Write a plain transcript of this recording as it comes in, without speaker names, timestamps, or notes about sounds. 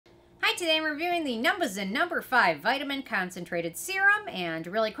Hi, today I'm reviewing the Numbuzin No.5 Vitamin Concentrated Serum, and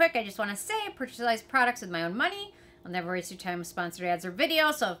really quick, I just want to say I purchase products with my own money. I'll never waste your time with sponsored ads or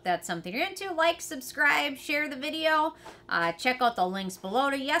videos, so if that's something you're into, like, subscribe, share the video, check out the links below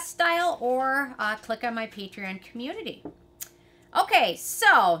to Yes Style, or click on my Patreon community. Okay,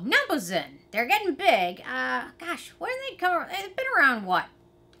 so, Numbuzin, they're getting big. Gosh, when did they come? They've been around, what,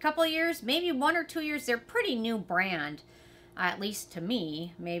 a couple of years? Maybe 1 or 2 years. They're a pretty new brand. At least to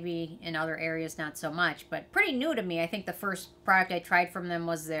me, maybe in other areas not so much, but pretty new to me. I think the first product I tried from them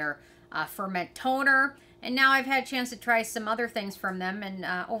was their Ferment toner, and now I've had a chance to try some other things from them, and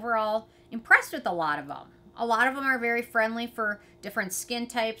overall impressed with a lot of them. A lot of them are very friendly for different skin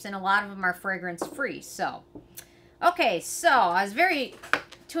types, and a lot of them are fragrance-free. So, okay, so I was very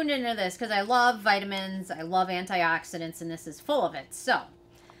tuned into this because I love vitamins, I love antioxidants, and this is full of it. So,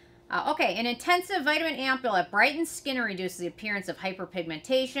 okay, an intensive vitamin ampoule that brightens skin and reduces the appearance of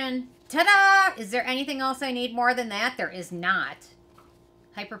hyperpigmentation. Ta-da! Is there anything else I need more than that? There is not.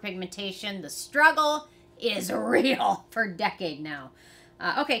 Hyperpigmentation, the struggle is real for a decade now.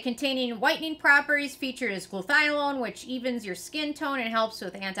 Okay, containing whitening properties, featured is glutathione, which evens your skin tone and helps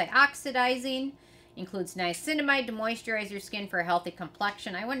with antioxidizing. Includes niacinamide to moisturize your skin for a healthy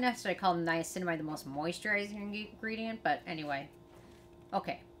complexion. I wouldn't necessarily call niacinamide the most moisturizing ingredient, but anyway.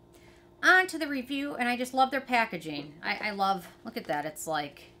 Okay. On to the review, and I just love their packaging. I love, look at that, it's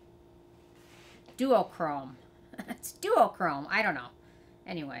like duochrome. It's duochrome, I don't know.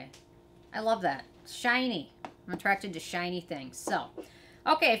 Anyway, I love that. Shiny. I'm attracted to shiny things. So,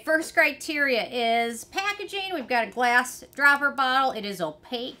 okay, first criteria is packaging. We've got a glass dropper bottle. It is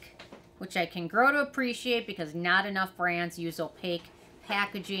opaque, which I can grow to appreciate because not enough brands use opaque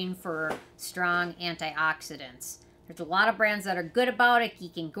packaging for strong antioxidants. There's a lot of brands that are good about it,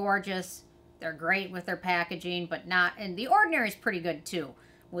 Geek and Gorgeous. They're great with their packaging, but not, and The Ordinary is pretty good too,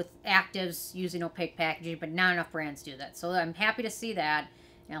 with actives using opaque packaging, but not enough brands do that. So I'm happy to see that.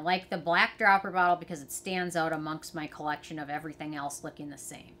 And I like the black dropper bottle because it stands out amongst my collection of everything else looking the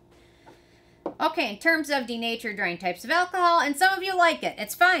same. Okay, in terms of denatured drying types of alcohol, and some of you like it.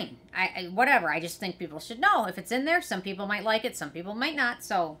 It's fine. Whatever. I just think people should know if it's in there. Some people might like it, some people might not.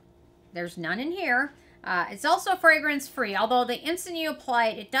 So there's none in here. It's also fragrance-free, although the instant you apply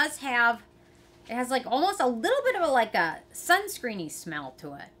it, it has like almost a little bit of a sunscreeny smell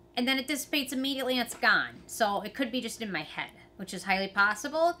to it. And then it dissipates immediately and it's gone. So it could be just in my head, which is highly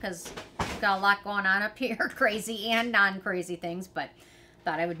possible because I've got a lot going on up here, crazy and non-crazy things, but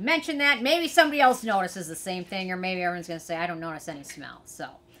thought I would mention that. Maybe somebody else notices the same thing, or maybe everyone's going to say, I don't notice any smell. So,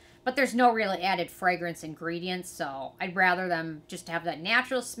 but there's no really added fragrance ingredients, so I'd rather them just have that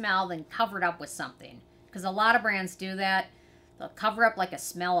natural smell than covered up with something. Because a lot of brands do that. They'll cover up like a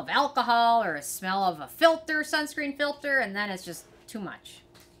smell of alcohol or a smell of a filter, sunscreen filter, and then it's just too much.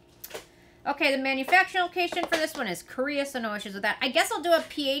 Okay, the manufacturing location for this one is Korea, so no issues with that. I guess I'll do a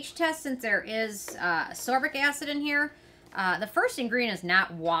pH test since there is ascorbic acid in here. The first ingredient is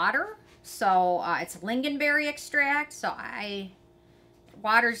not water, so it's lingonberry extract. So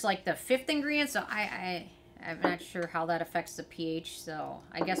water's like the 5th ingredient, so I'm not sure how that affects the pH, so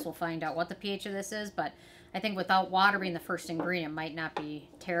I guess we'll find out what the pH of this is, but I think without water being the first ingredient might not be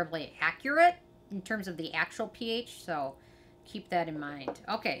terribly accurate in terms of the actual pH, so keep that in mind.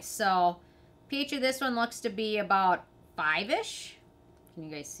 Okay, so pH of this one looks to be about 5-ish. Can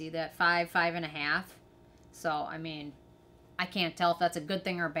you guys see that? 5, 5.5. So, I mean, I can't tell if that's a good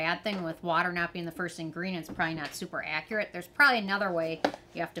thing or a bad thing. With water not being the first ingredient, it's probably not super accurate. There's probably another way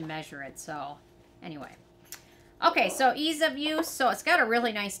you have to measure it, so anyway. Okay, so ease of use. So it's got a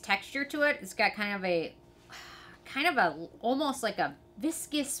really nice texture to it. It's got kind of a almost like a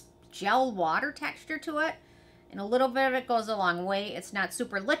viscous gel water texture to it. And a little bit of it goes a long way. It's not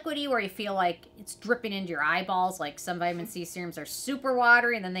super liquidy where you feel like it's dripping into your eyeballs. Like some vitamin C serums are super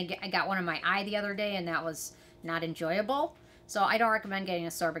watery. And then I got one in my eye the other day and that was not enjoyable. So I don't recommend getting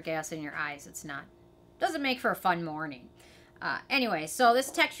ascorbic acid in your eyes. It's not, doesn't make for a fun morning. Anyway, so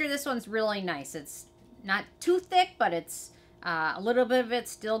this texture, this one's really nice. It's not too thick, but it's a little bit of it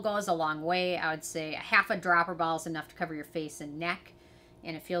still goes a long way. I would say half a dropper bottle is enough to cover your face and neck,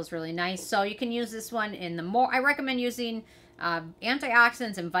 and it feels really nice. So you can use this one in the I recommend using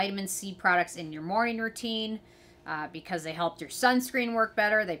antioxidants and vitamin C products in your morning routine because they help your sunscreen work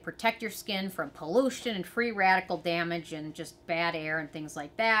better. They protect your skin from pollution and free radical damage and just bad air and things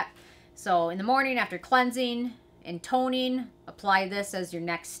like that. So in the morning after cleansing and toning, apply this as your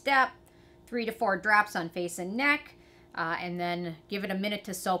next step. 3 to 4 drops on face and neck, and then give it a minute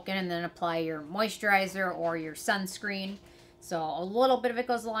to soak in, and then apply your moisturizer or your sunscreen. So a little bit of it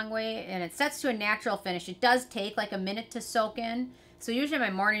goes a long way, and it sets to a natural finish. It does take like a minute to soak in, So usually my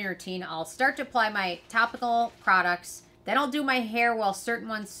morning routine, I'll start to apply my topical products. Then I'll do my hair while certain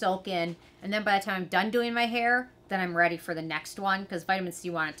ones soak in. And then by the time I'm done doing my hair, then I'm ready for the next one. Because vitamin C,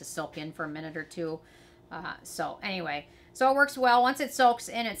 you want it to soak in for a minute or two. So anyway, so it works well. Once it soaks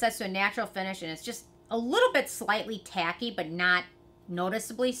in, it sets to a natural finish. And it's just a little bit slightly tacky, but not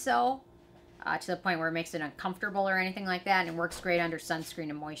noticeably so. To the point where it makes it uncomfortable or anything like that. And it works great under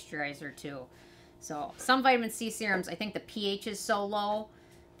sunscreen and moisturizer too. So some vitamin C serums, I think the pH is so low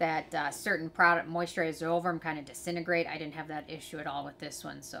that certain product moisturizers over them kind of disintegrate. I didn't have that issue at all with this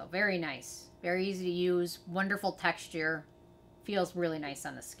one. So very nice. Very easy to use. Wonderful texture. Feels really nice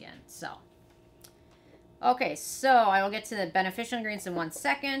on the skin. So, okay, so I will get to the beneficial ingredients in 1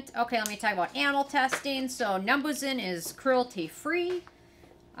 second. Okay, let me talk about animal testing. So Numbuzin is cruelty-free.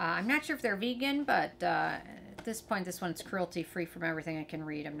 I'm not sure if they're vegan, but at this point, this one's cruelty-free from everything I can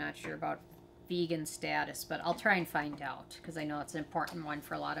read. I'm not sure about vegan status, but I'll try and find out because I know it's an important one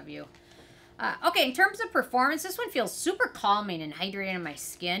for a lot of you. Okay, in terms of performance, this one feels super calming and hydrating on my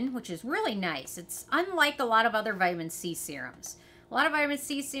skin, which is really nice. It's unlike a lot of other vitamin C serums. A lot of vitamin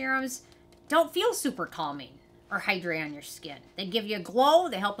C serums don't feel super calming or hydrating on your skin. They give you a glow,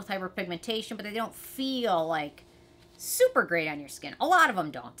 they help with hyperpigmentation, but they don't feel like super great on your skin. A lot of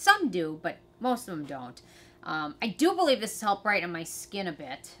them don't. Some do, but most of them don't. I do believe this has helped brighten my skin a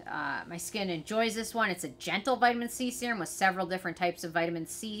bit. My skin enjoys this one. It's a gentle vitamin C serum with several different types of vitamin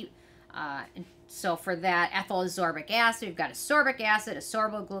C. And so for that, ethyl ascorbic acid, we've got ascorbic acid,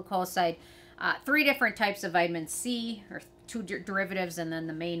 asorboglucoside, 3 different types of vitamin C, or 2 derivatives, and then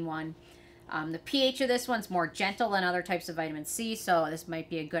the main one. The pH of this one's more gentle than other types of vitamin C, so this might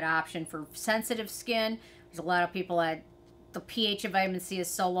be a good option for sensitive skin. There's a lot of people that the pH of vitamin C is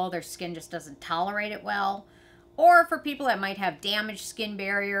so low their skin just doesn't tolerate it well. Or for people that might have damaged skin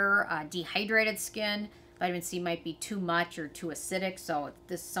barrier, dehydrated skin, vitamin C might be too much or too acidic, so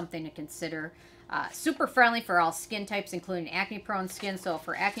this is something to consider. Super friendly for all skin types, including acne-prone skin. So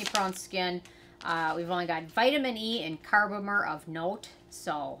for acne-prone skin, we've only got vitamin E and carbomer of note,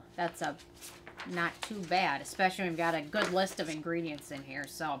 so that's not too bad, especially when we've got a good list of ingredients in here.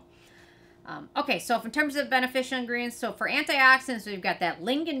 So okay, so in terms of beneficial ingredients, so for antioxidants, we've got that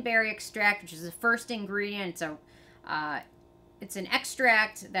lingonberry extract, which is the first ingredient. It's an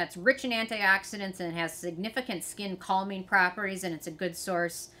extract that's rich in antioxidants and it has significant skin calming properties, and it's a good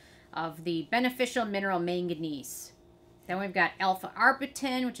source of the beneficial mineral manganese. Then we've got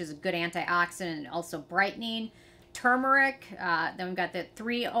Alpha-Arbutin, which is a good antioxidant and also brightening. Turmeric. Then we've got the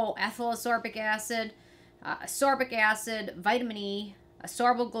 3-O-ethyl ascorbic acid, vitamin E,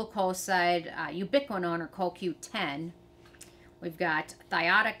 asorboglucoside, ubiquinone or CoQ10. We've got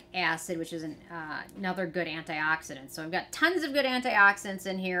thiotic acid, which is another good antioxidant. So we've got tons of good antioxidants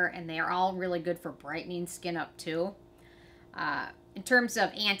in here, and they are all really good for brightening skin up too. In terms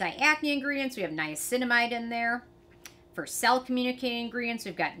of anti-acne ingredients, we have niacinamide in there. For cell-communicating ingredients,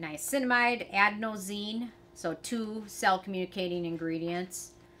 we've got niacinamide, adenosine, so 2 cell-communicating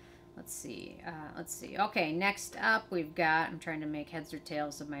ingredients. Let's see. Okay, next up we've got, I'm trying to make heads or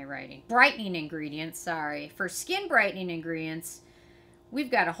tails of my writing. Brightening ingredients, sorry. For skin brightening ingredients, we've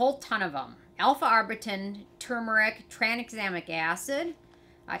got a whole ton of them. Alpha-Arbutin, turmeric, tranexamic acid.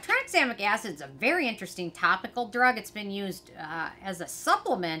 Tranexamic acid is a very interesting topical drug. It's been used as a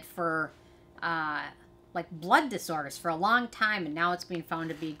supplement for like blood disorders for a long time, and now it's being found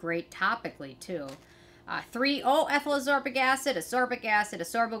to be great topically too. 3-O-ethyl ascorbic acid,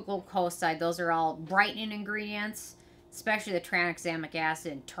 asorboglucoside, those are all brightening ingredients, especially the tranexamic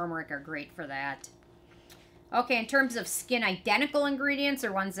acid and turmeric are great for that. Okay, in terms of skin identical ingredients,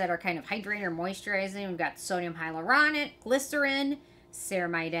 or ones that are kind of hydrating or moisturizing, we've got sodium hyaluronate, glycerin,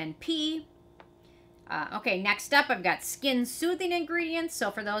 ceramide NP. Okay, next up I've got skin soothing ingredients.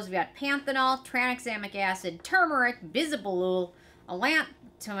 So for those, we've got panthenol, tranexamic acid, turmeric, bisabolol,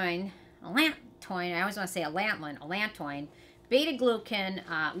 allantoin, I always want to say allantoin, beta-glucan,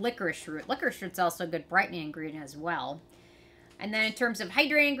 licorice root. Licorice root's also a good brightening ingredient as well. And then in terms of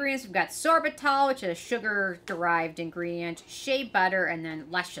hydrating ingredients, we've got sorbitol, which is a sugar-derived ingredient, shea butter, and then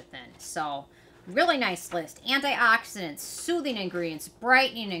lecithin. So really nice list. Antioxidants, soothing ingredients,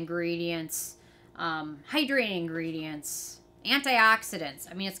 brightening ingredients, hydrating ingredients, antioxidants.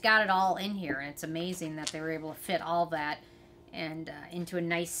 I mean, it's got it all in here, and it's amazing that they were able to fit all that and into a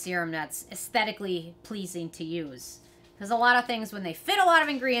nice serum that's aesthetically pleasing to use. Because a lot of things, when they fit a lot of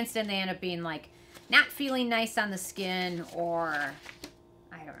ingredients in, they end up being like not feeling nice on the skin, or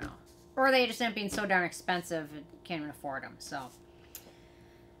I don't know, or they just end up being so darn expensive you can't even afford them. So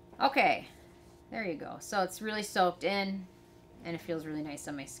okay, there you go. So it's really soaked in and it feels really nice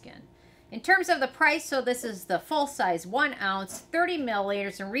on my skin. In terms of the price, so this is the full size 1 ounce, 30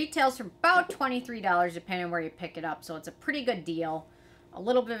 milliliters, and retails for about $23 depending on where you pick it up. So it's a pretty good deal. A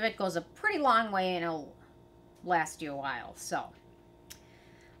little bit of it goes a pretty long way and it'll last you a while. So,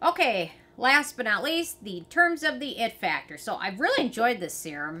 okay, last but not least, the terms of the it factor. So I've really enjoyed this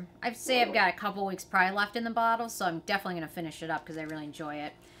serum. I'd say I've got a couple weeks probably left in the bottle, so I'm definitely going to finish it up because I really enjoy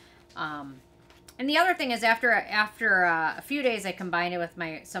it. And the other thing is after a few days, I combined it with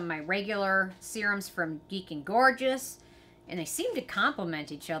some of my regular serums from Geek and Gorgeous, and they seem to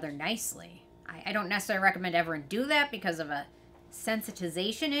complement each other nicely. I don't necessarily recommend everyone do that because of a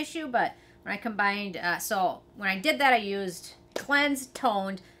sensitization issue, but when I combined, so when I did that, I used cleansed,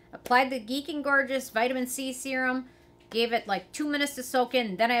 toned, applied the Geek and Gorgeous vitamin C serum, gave it like 2 minutes to soak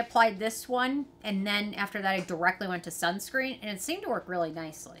in, then I applied this one, and then after that I directly went to sunscreen, and it seemed to work really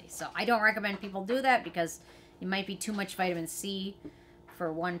nicely. So I don't recommend people do that because it might be too much vitamin C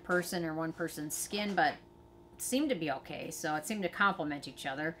for one person or one person's skin, but it seemed to be okay, so it seemed to complement each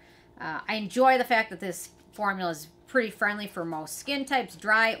other. I enjoy the fact that this formula is pretty friendly for most skin types,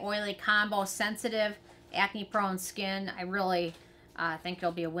 dry, oily, combo, sensitive, acne-prone skin. I really think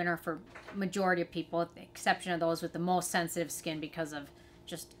it'll be a winner for majority of people, with the exception of those with the most sensitive skin because of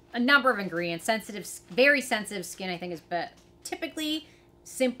just a number of ingredients. Very sensitive skin, I think, is typically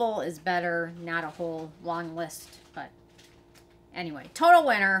simple is better, not a whole long list. But anyway, total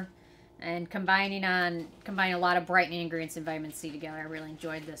winner. And combining a lot of brightening ingredients and vitamin C together, I really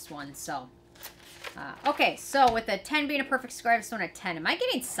enjoyed this one. So, okay, so with a 10 being a perfect score, I have this one at 10. Am I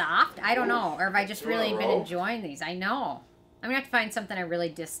getting soft? I don't know. Or have I just really been enjoying these? I know. I'm going to have to find something I really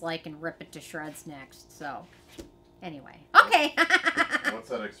dislike and rip it to shreds next. So, anyway. Okay. What's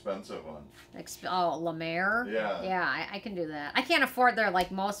that expensive one? Oh, La Mer? Yeah. Yeah, I can do that. I can't afford their,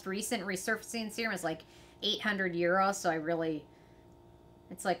 like, most recent resurfacing serum is, like, 800 euros. So,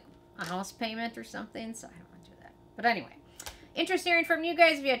 it's like a house payment or something. So, I don't want to do that. But anyway. Interested hearing from you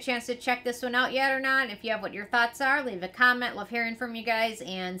guys. If you had a chance to check this one out yet or not. If you have what your thoughts are, leave a comment. Love hearing from you guys.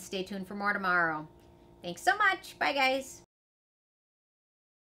 And stay tuned for more tomorrow. Thanks so much. Bye, guys.